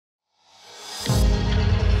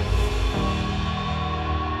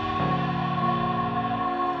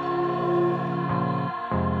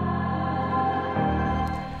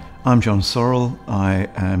I'm John Sorrell. I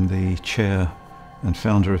am the chair and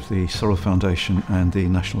founder of the Sorrell Foundation and the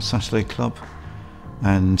National Saturday Club,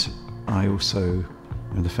 and I also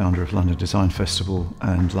am the founder of London Design Festival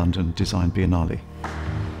and London Design Biennale.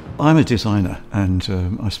 I'm a designer,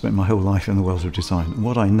 and I spent my whole life in the world of design. And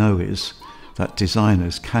what I know is that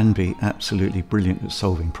designers can be absolutely brilliant at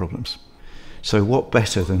solving problems. So what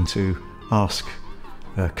better than to ask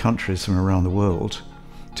countries from around the world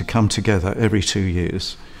to come together every 2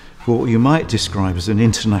 years for what you might describe as an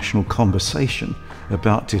international conversation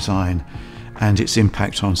about design and its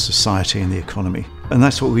impact on society and the economy. And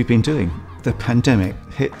that's what we've been doing. The pandemic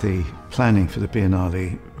hit the planning for the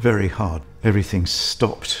Biennale very hard. Everything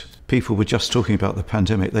stopped. People were just talking about the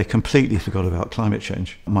pandemic. They completely forgot about climate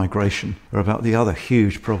change, migration, or about the other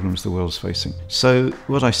huge problems the world's facing. So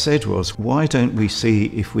what I said was, why don't we see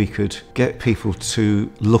if we could get people to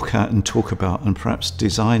look at and talk about and perhaps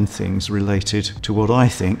design things related to what I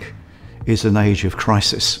think is an age of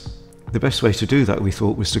crisis. The best way to do that, we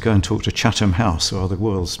thought, was to go and talk to Chatham House, who are the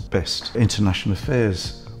world's best international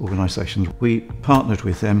affairs organisations. We partnered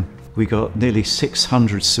with them. We got nearly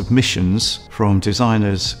 600 submissions from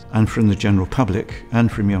designers and from the general public and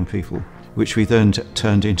from young people, which we then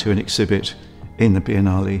turned into an exhibit in the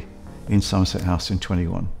Biennale in Somerset House in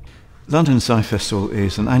 21. London Design Festival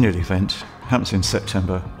is an annual event, happens in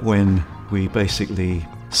September, when we basically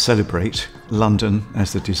celebrate London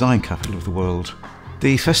as the design capital of the world.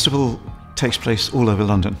 The festival takes place all over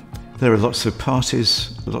London. There are lots of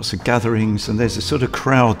parties, lots of gatherings, and there's a sort of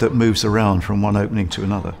crowd that moves around from one opening to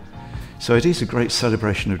another. So it is a great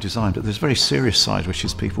celebration of design, but there's a very serious side, which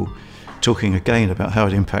is people talking again about how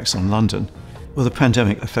it impacts on London. Well, the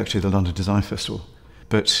pandemic affected the London Design Festival,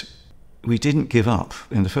 but we didn't give up.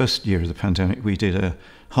 In the first year of the pandemic, we did a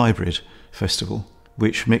hybrid festival,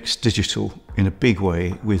 which mixed digital in a big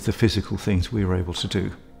way with the physical things we were able to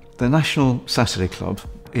do. The National Saturday Club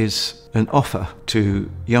is an offer to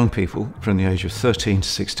young people from the age of 13 to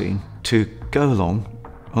 16 to go along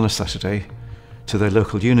on a Saturday to their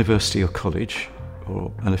local university or college,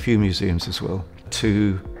 and a few museums as well,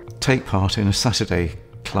 to take part in a Saturday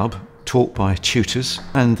club taught by tutors.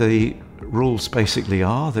 And the rules basically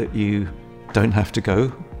are that you don't have to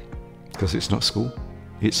go because it's not school,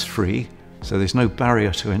 it's free, so there's no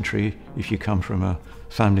barrier to entry if you come from a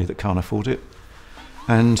family that can't afford it,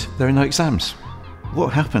 and there are no exams.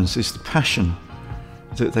 What happens is the passion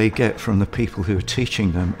that they get from the people who are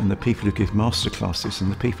teaching them, and the people who give masterclasses,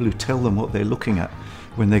 and the people who tell them what they're looking at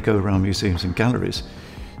when they go around museums and galleries.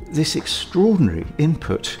 This extraordinary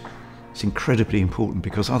input is incredibly important,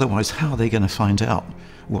 because otherwise how are they going to find out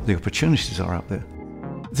what the opportunities are out there?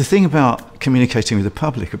 The thing about communicating with the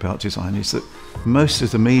public about design is that most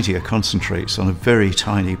of the media concentrates on a very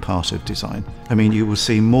tiny part of design. I mean, you will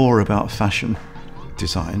see more about fashion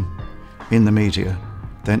design in the media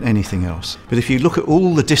than anything else. But if you look at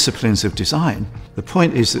all the disciplines of design, the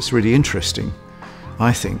point is that's really interesting,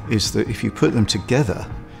 I think, is that if you put them together,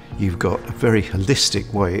 you've got a very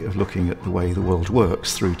holistic way of looking at the way the world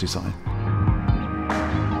works through design.